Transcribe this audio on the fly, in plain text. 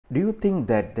Do you think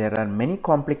that there are many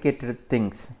complicated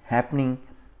things happening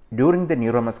during the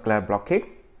neuromuscular blockade?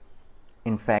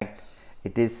 In fact,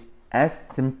 it is as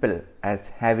simple as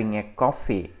having a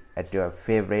coffee at your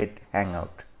favorite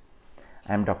hangout.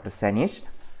 I am Dr. Sanish,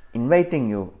 inviting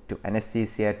you to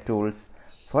AnesthesiaTOOLS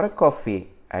for a coffee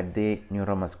at the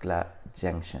Neuromuscular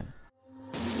Junction.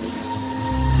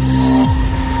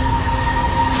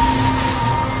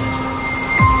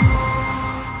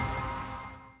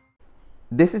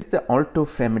 This is the all too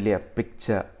familiar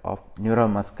picture of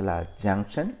neuromuscular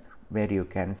junction, where you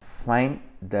can find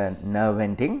the nerve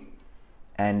ending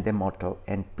and the motor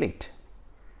end plate.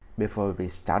 Before we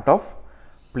start off,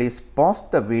 please pause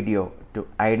the video to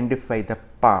identify the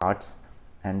parts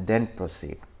and then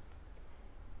proceed.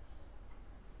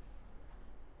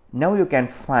 Now you can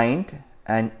find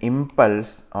an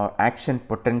impulse or action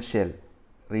potential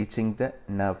reaching the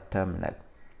nerve terminal.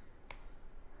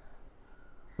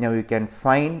 Now you can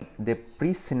find the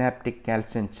presynaptic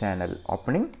calcium channel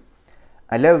opening,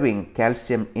 allowing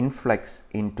calcium influx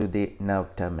into the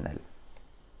nerve terminal.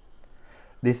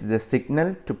 This is the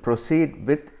signal to proceed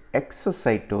with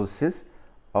exocytosis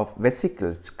of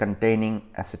vesicles containing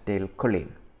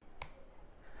acetylcholine.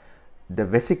 The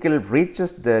vesicle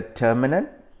reaches the terminal,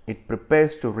 it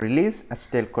prepares to release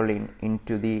acetylcholine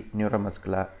into the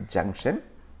neuromuscular junction,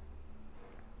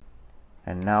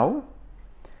 and now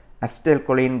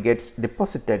acetylcholine gets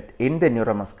deposited in the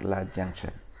neuromuscular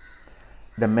junction.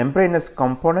 The membranous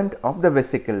component of the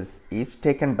vesicles is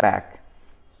taken back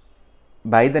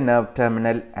by the nerve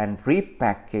terminal and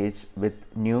repackaged with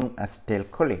new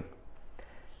acetylcholine.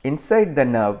 Inside the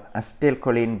nerve,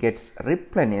 acetylcholine gets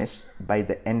replenished by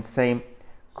the enzyme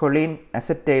choline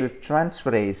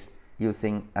acetyltransferase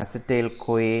using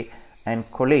acetyl-CoA and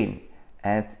choline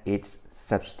as its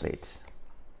substrates.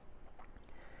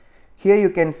 Here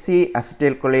you can see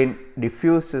acetylcholine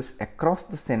diffuses across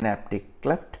the synaptic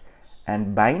cleft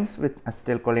and binds with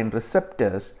acetylcholine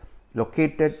receptors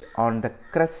located on the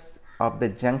crest of the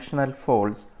junctional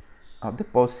folds of the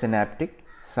postsynaptic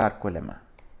sarcolemma.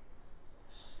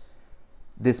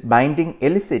 This binding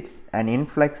elicits an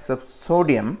influx of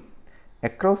sodium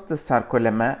across the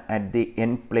sarcolemma at the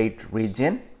end plate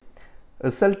region,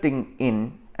 resulting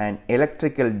in an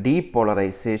electrical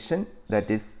depolarization that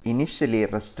is initially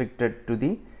restricted to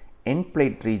the end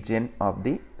plate region of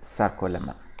the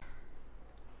sarcolemma.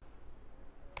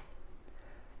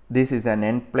 This is an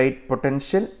end plate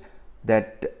potential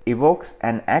that evokes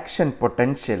an action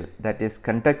potential that is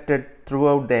conducted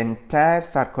throughout the entire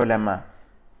sarcolemma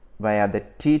via the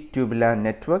T-tubular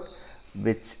network,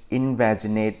 which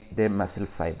invaginate the muscle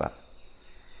fiber.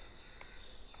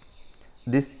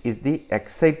 This is the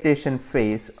excitation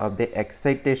phase of the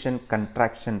excitation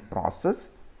contraction process,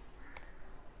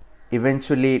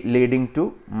 eventually leading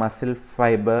to muscle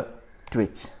fiber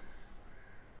twitch.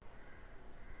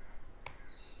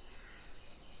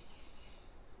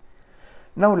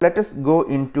 Now let us go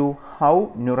into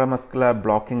how neuromuscular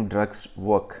blocking drugs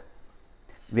work.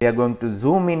 We are going to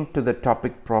zoom into the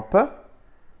topic proper.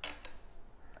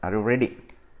 Are you ready?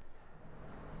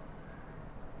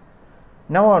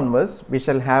 Now onwards, we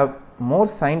shall have more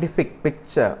scientific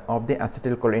picture of the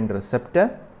acetylcholine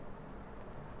receptor.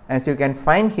 As you can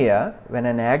find here, when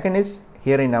an agonist,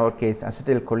 here in our case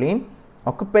acetylcholine,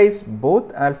 occupies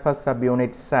both alpha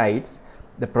subunit sites,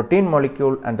 the protein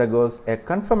molecule undergoes a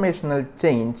conformational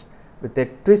change with a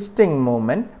twisting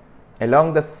movement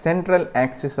along the central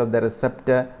axis of the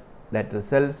receptor that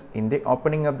results in the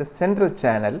opening of the central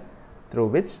channel through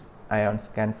which ions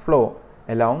can flow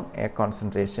along a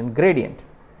concentration gradient.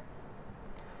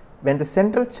 When the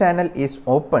central channel is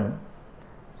open,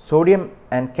 sodium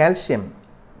and calcium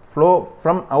flow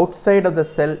from outside of the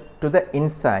cell to the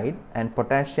inside, and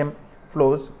potassium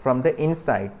flows from the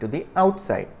inside to the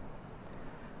outside.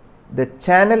 The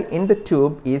channel in the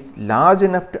tube is large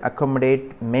enough to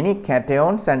accommodate many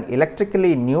cations and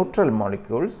electrically neutral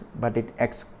molecules, but it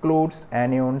excludes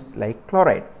anions like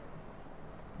chloride.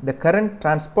 The current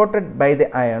transported by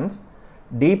the ions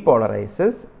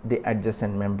depolarizes the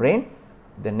adjacent membrane.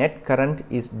 The net current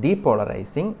is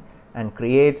depolarizing and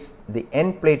creates the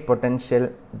end plate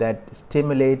potential that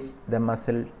stimulates the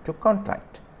muscle to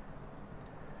contract.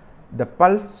 The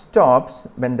pulse stops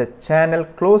when the channel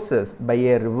closes by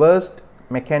a reversed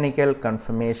mechanical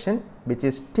conformation, which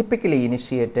is typically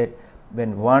initiated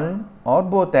when one or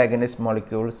both agonist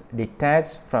molecules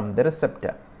detach from the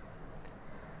receptor.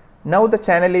 Now the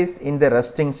channel is in the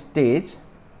resting stage.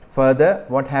 Further,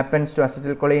 what happens to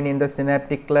acetylcholine in the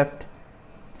synaptic cleft?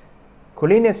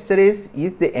 Cholinesterase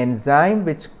is the enzyme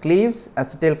which cleaves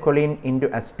acetylcholine into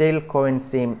acetyl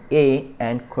coenzyme A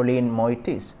and choline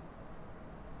moieties.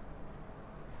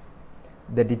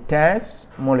 the detached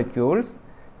molecules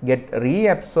get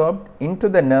reabsorbed into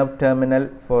the nerve terminal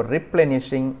for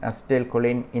replenishing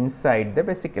acetylcholine inside the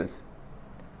vesicles.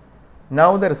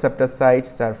 Now the receptor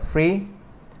sites are free.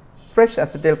 Fresh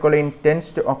acetylcholine tends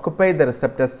to occupy the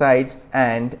receptor sites,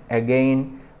 and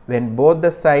again when both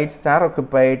the sites are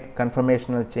occupied,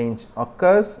 conformational change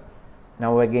occurs.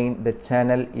 Now again the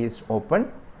channel is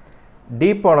open.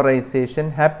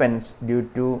 Depolarization happens due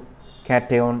to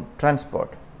cation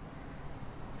transport.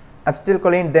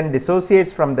 Acetylcholine then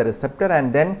dissociates from the receptor,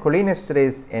 and then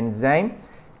cholinesterase enzyme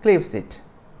cleaves it.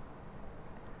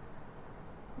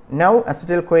 Now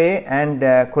acetyl-CoA and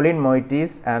choline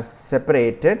moieties are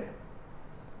separated.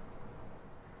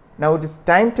 Now it is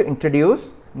time to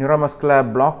introduce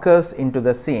neuromuscular blockers into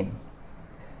the scene.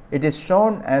 It is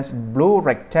shown as blue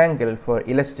rectangle for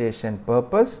illustration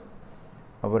purpose.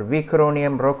 Our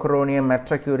vicuronium, rocuronium,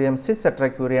 atracurium,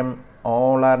 cis-atracurium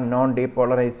all are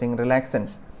non-depolarizing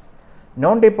relaxants.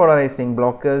 Non-depolarizing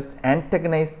blockers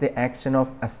antagonize the action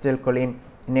of acetylcholine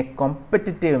in a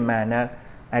competitive manner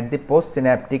at the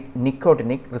postsynaptic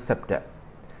nicotinic receptor.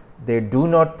 They do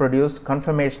not produce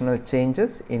conformational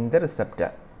changes in the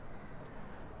receptor.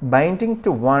 Binding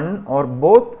to one or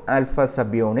both alpha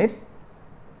subunits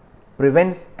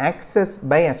prevents access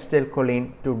by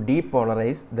acetylcholine to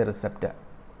depolarize the receptor.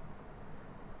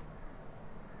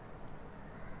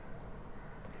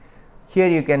 Here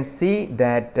you can see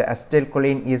that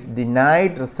acetylcholine is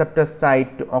denied receptor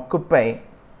site to occupy.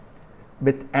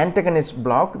 With antagonist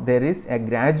block, there is a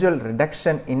gradual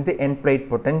reduction in the end plate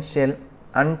potential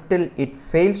until it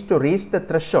fails to reach the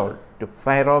threshold to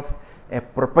fire off a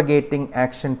propagating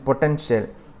action potential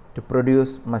to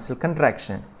produce muscle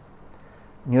contraction.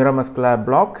 Neuromuscular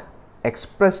block,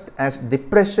 expressed as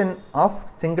depression of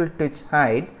single twitch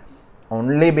height,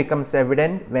 only becomes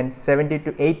evident when 70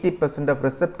 to 80% of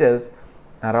receptors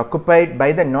are occupied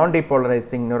by the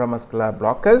non-depolarizing neuromuscular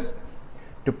blockers.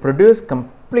 To produce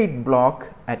complete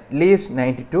block, at least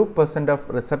 92% of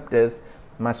receptors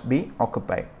must be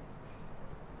occupied.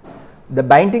 The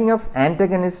binding of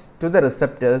antagonists to the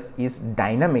receptors is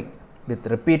dynamic with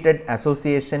repeated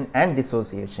association and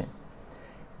dissociation.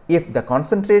 If the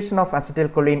concentration of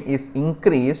acetylcholine is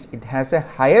increased, it has a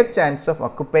higher chance of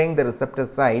occupying the receptor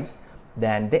sites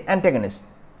than the antagonist.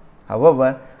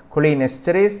 However,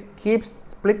 cholinesterase keeps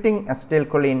splitting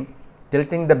acetylcholine,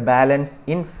 tilting the balance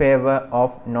in favor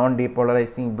of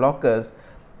non-depolarizing blockers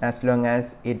as long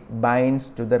as it binds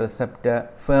to the receptor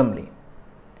firmly.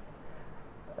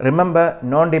 Remember,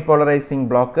 non-depolarizing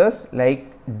blockers like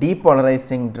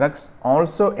depolarizing drugs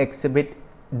also exhibit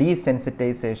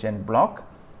desensitization block.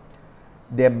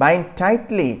 They bind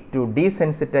tightly to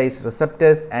desensitized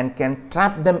receptors and can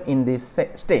trap them in these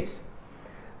states.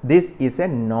 This is a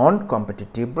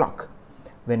non-competitive block.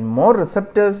 When more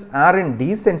receptors are in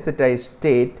desensitized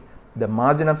state, the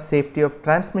margin of safety of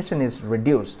transmission is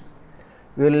reduced.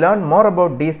 We will learn more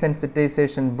about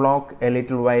desensitization block a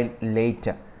little while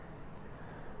later.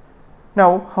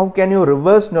 Now, how can you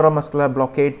reverse neuromuscular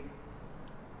blockade?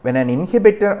 When an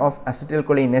inhibitor of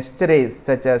acetylcholinesterase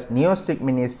such as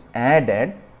neostigmine is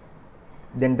added,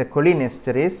 then the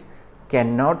cholinesterase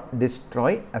cannot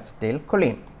destroy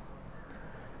acetylcholine.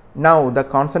 Now, the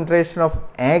concentration of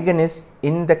agonist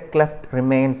in the cleft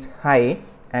remains high,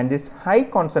 and this high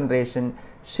concentration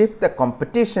shifts the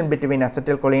competition between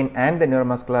acetylcholine and the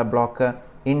neuromuscular blocker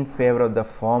in favor of the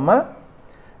former,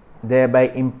 thereby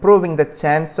improving the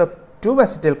chance of two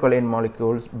acetylcholine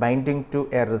molecules binding to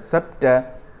a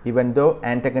receptor even though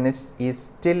antagonist is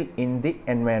still in the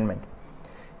environment.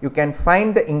 You can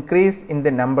find the increase in the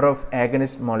number of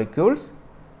agonist molecules.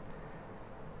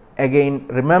 Again,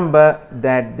 remember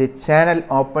that the channel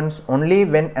opens only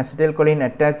when acetylcholine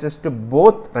attaches to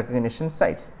both recognition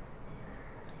sites,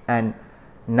 and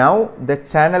now the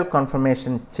channel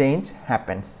conformation change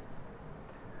happens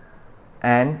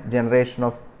and generation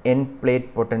of end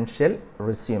plate potential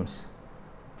resumes.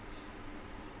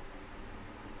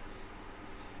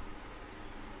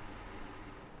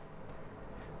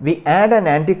 We add an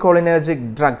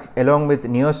anticholinergic drug along with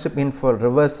neostigmine for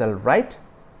reversal, right?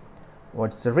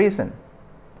 What's the reason?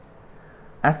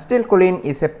 Acetylcholine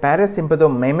is a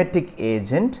parasympathomimetic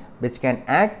agent which can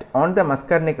act on the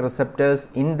muscarinic receptors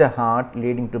in the heart,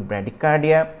 leading to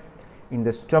bradycardia, in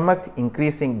the stomach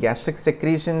increasing gastric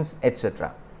secretions,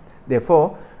 etc.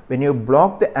 Therefore, when you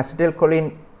block the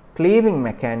acetylcholine cleaving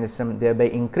mechanism, thereby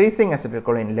increasing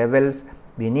acetylcholine levels,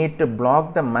 we need to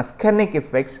block the muscarinic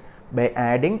effects by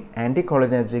adding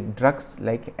anticholinergic drugs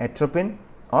like atropine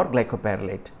or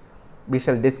glycopyrrolate. We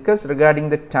shall discuss regarding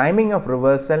the timing of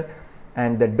reversal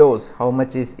and the dose, how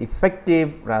much is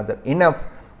effective, rather enough,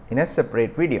 in a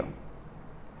separate video.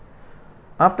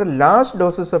 After large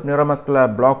doses of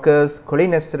neuromuscular blockers,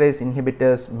 cholinesterase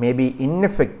inhibitors may be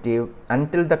ineffective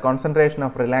until the concentration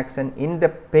of relaxin in the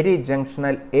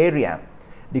perijunctional area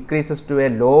decreases to a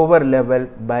lower level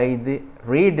by the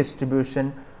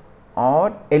redistribution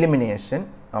or elimination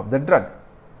of the drug.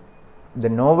 The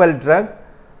novel drug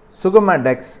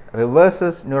sugammadex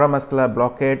reverses neuromuscular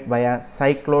blockade via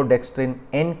cyclodextrin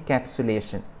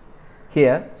encapsulation.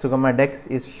 Here sugammadex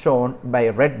is shown by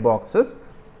red boxes.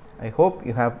 I hope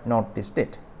you have noticed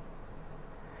it.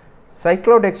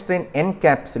 Cyclodextrin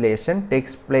encapsulation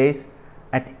takes place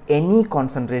at any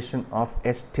concentration of a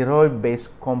steroid based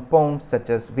compound such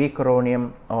as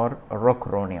vicuronium or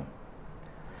rocuronium.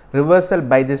 Reversal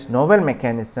by this novel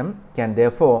mechanism can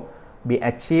therefore be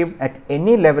achieved at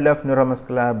any level of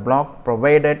neuromuscular block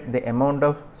provided the amount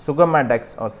of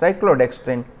sugammadex or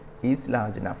cyclodextrin is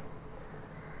large enough.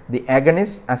 The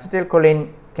agonist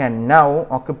acetylcholine can now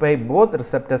occupy both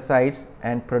receptor sites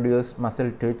and produce muscle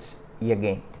twitch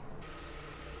again.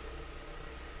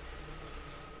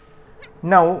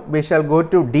 Now we shall go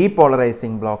to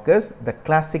depolarizing blockers, the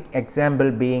classic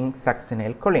example being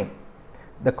succinylcholine.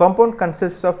 The compound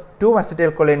consists of two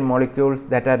acetylcholine molecules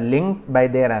that are linked by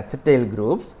their acetyl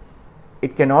groups.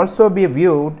 It can also be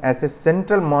viewed as a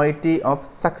central moiety of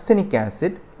succinic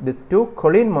acid with two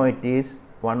choline moieties,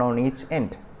 one on each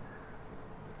end.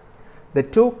 The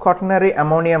two quaternary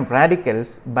ammonium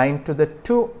radicals bind to the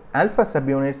two alpha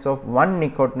subunits of one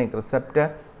nicotinic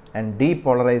receptor and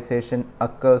depolarization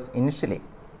occurs initially.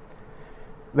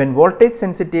 When voltage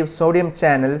sensitive sodium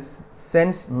channels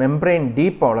sense membrane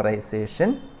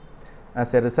depolarization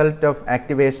as a result of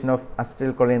activation of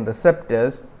acetylcholine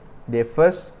receptors, they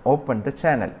first open the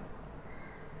channel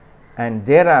and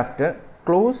thereafter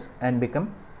close and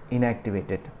become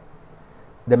inactivated.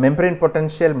 The membrane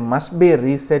potential must be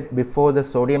reset before the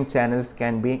sodium channels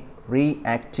can be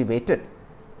reactivated.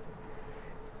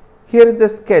 Here is the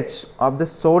sketch of the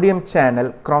sodium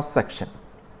channel cross section.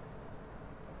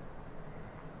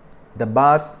 The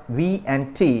bars V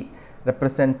and T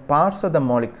represent parts of the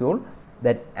molecule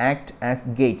that act as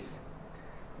gates.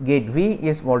 Gate V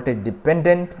is voltage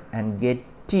dependent and gate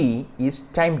T is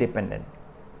time dependent.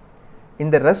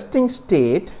 In the resting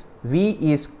state, V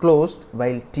is closed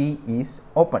while T is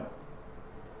open.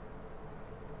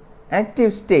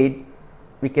 Active state,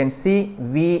 we can see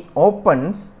V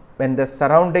opens when the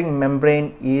surrounding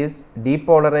membrane is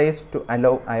depolarized to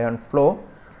allow ion flow.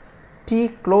 T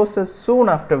closes soon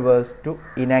afterwards to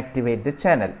inactivate the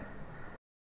channel.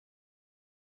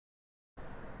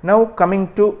 Now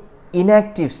coming to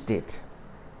inactive state,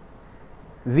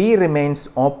 V remains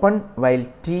open while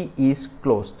T is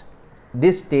closed.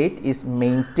 This state is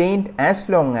maintained as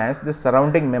long as the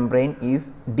surrounding membrane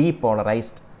is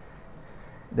depolarized.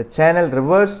 The channel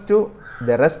reverts to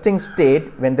the resting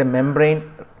state when the membrane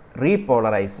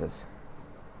repolarizes.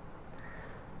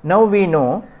 Now we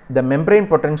know the membrane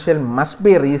potential must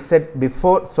be reset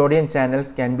before sodium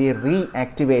channels can be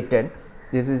reactivated.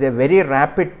 This is a very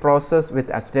rapid process with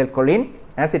acetylcholine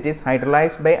as it is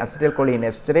hydrolyzed by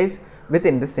acetylcholinesterase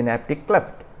within the synaptic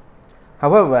cleft.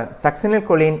 However,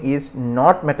 succinylcholine is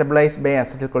not metabolized by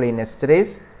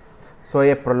acetylcholinesterase, so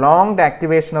a prolonged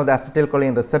activation of the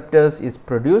acetylcholine receptors is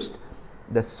produced.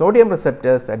 The sodium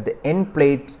receptors at the end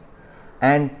plate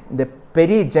and the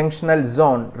perijunctional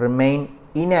zone remain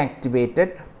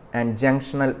inactivated and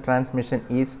junctional transmission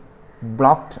is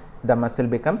blocked. The muscle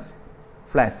becomes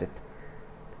flaccid.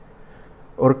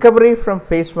 Recovery from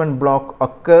phase 1 block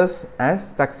occurs as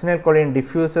succinylcholine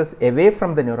diffuses away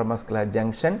from the neuromuscular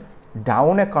junction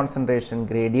down a concentration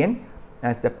gradient.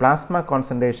 As the plasma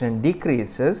concentration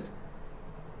decreases,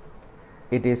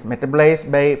 it is metabolized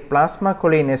by plasma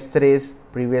cholinesterase,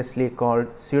 previously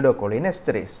called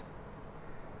pseudocholinesterase.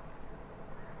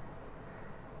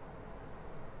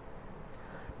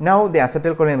 Now the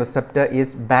acetylcholine receptor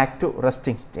is back to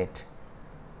resting state.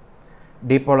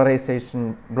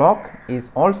 Depolarization block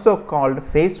is also called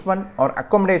phase 1 or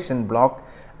accommodation block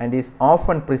and is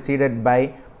often preceded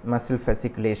by muscle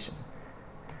fasciculation.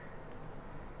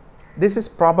 This is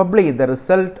probably the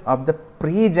result of the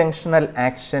prejunctional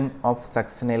action of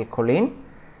succinylcholine,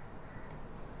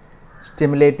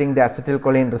 stimulating the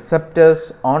acetylcholine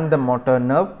receptors on the motor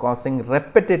nerve, causing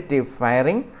repetitive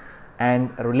firing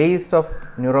and release of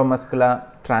neuromuscular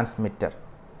transmitter.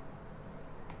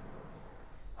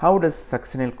 How does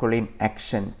succinylcholine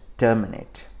action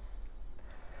terminate?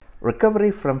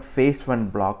 Recovery from phase 1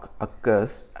 block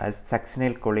occurs as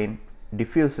succinylcholine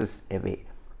diffuses away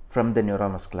from the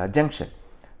neuromuscular junction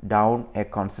down a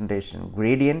concentration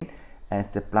gradient as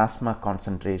the plasma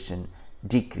concentration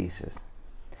decreases.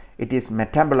 It is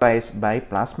metabolized by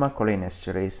plasma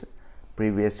cholinesterase,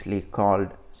 previously called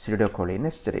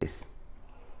pseudocholinesterases.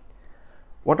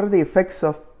 What are the effects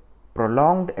of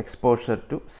prolonged exposure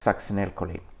to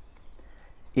succinylcholine?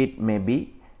 It may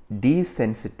be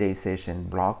desensitization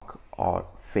block or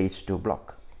phase 2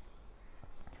 block.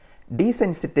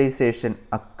 Desensitization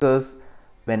occurs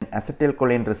when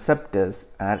acetylcholine receptors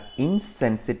are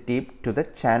insensitive to the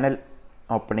channel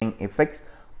opening effects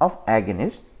of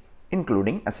agonists,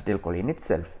 including acetylcholine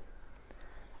itself.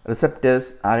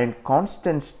 Receptors are in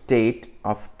constant state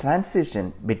of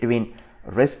transition between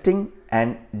resting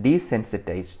and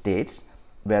desensitized states,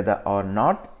 whether or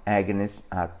not agonists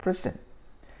are present.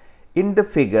 In the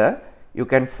figure, you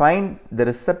can find the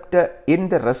receptor in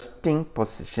the resting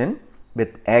position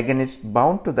with agonist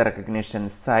bound to the recognition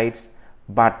sites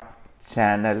but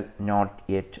channel not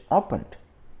yet opened.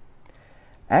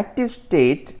 Active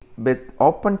state with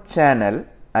open channel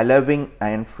allowing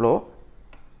ion flow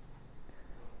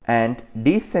and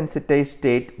desensitized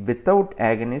state without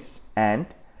agonist and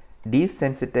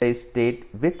desensitized state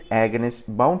with agonist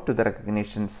bound to the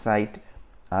recognition site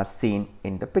are seen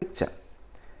in the picture.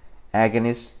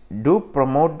 Agonists do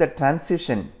promote the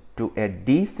transition to a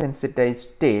desensitized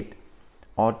state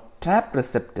or trap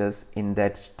receptors in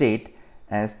that state,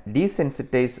 as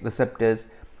desensitized receptors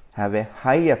have a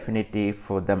high affinity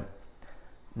for them.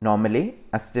 Normally,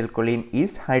 acetylcholine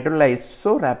is hydrolyzed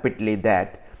so rapidly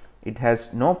that it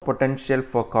has no potential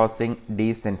for causing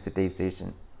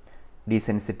desensitization.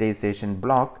 Desensitization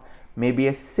block may be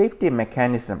a safety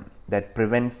mechanism that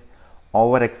prevents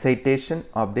overexcitation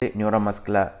of the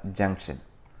neuromuscular junction.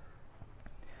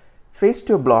 Phase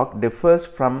 2 block differs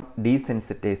from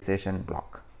desensitization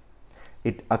block.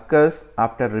 It occurs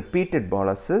after repeated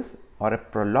boluses or a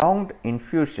prolonged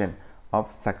infusion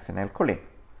of succinylcholine.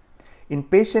 In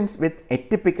patients with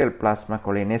atypical plasma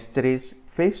cholinesterase,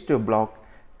 phase 2 block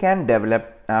can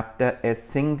develop after a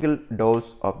single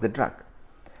dose of the drug.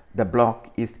 The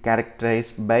block is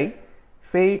characterized by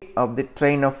fade of the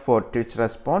train of thought twitch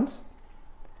response,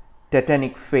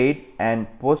 tetanic fade and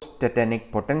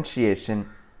post-tetanic potentiation,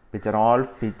 which are all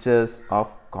features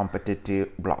of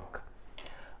competitive block.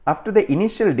 After the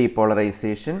initial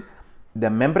depolarization, the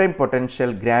membrane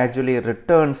potential gradually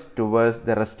returns towards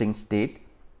the resting state,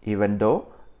 even though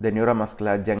the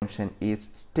neuromuscular junction is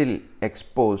still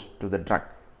exposed to the drug.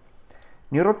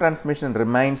 Neurotransmission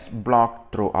remains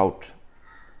blocked throughout.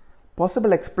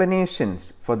 Possible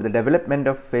explanations for the development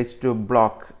of phase 2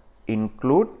 block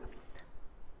include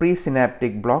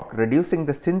presynaptic block reducing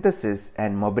the synthesis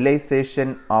and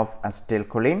mobilization of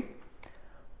acetylcholine,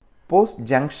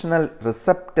 post-junctional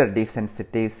receptor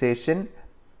desensitization,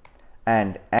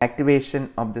 and activation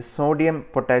of the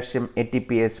sodium-potassium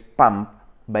ATPase pump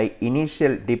by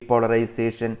initial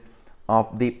depolarization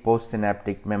of the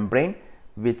postsynaptic membrane,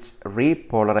 which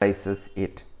repolarizes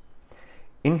it.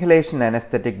 Inhalation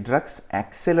anesthetic drugs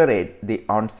accelerate the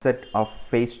onset of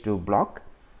phase 2 block.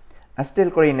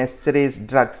 Acetylcholinesterase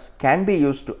drugs can be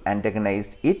used to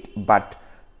antagonize it, but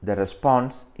the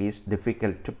response is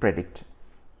difficult to predict.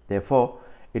 Therefore,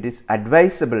 it is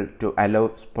advisable to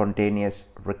allow spontaneous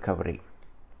recovery.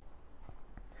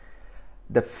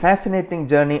 The fascinating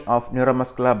journey of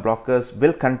neuromuscular blockers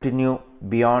will continue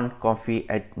beyond coffee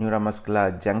at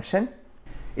neuromuscular junction.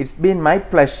 It's been my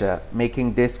pleasure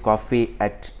making this coffee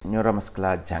at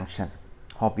neuromuscular junction.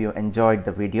 Hope you enjoyed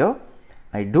the video.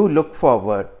 I do look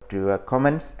forward to your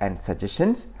comments and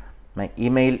suggestions. My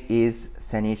email is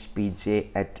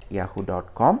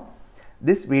sanishpj@yahoo.com.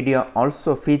 This video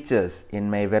also features in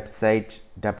my website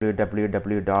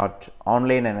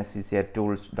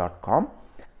www.onlineanesthesiatools.com.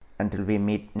 Until we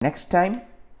meet next time,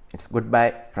 it's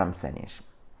goodbye from Sanish.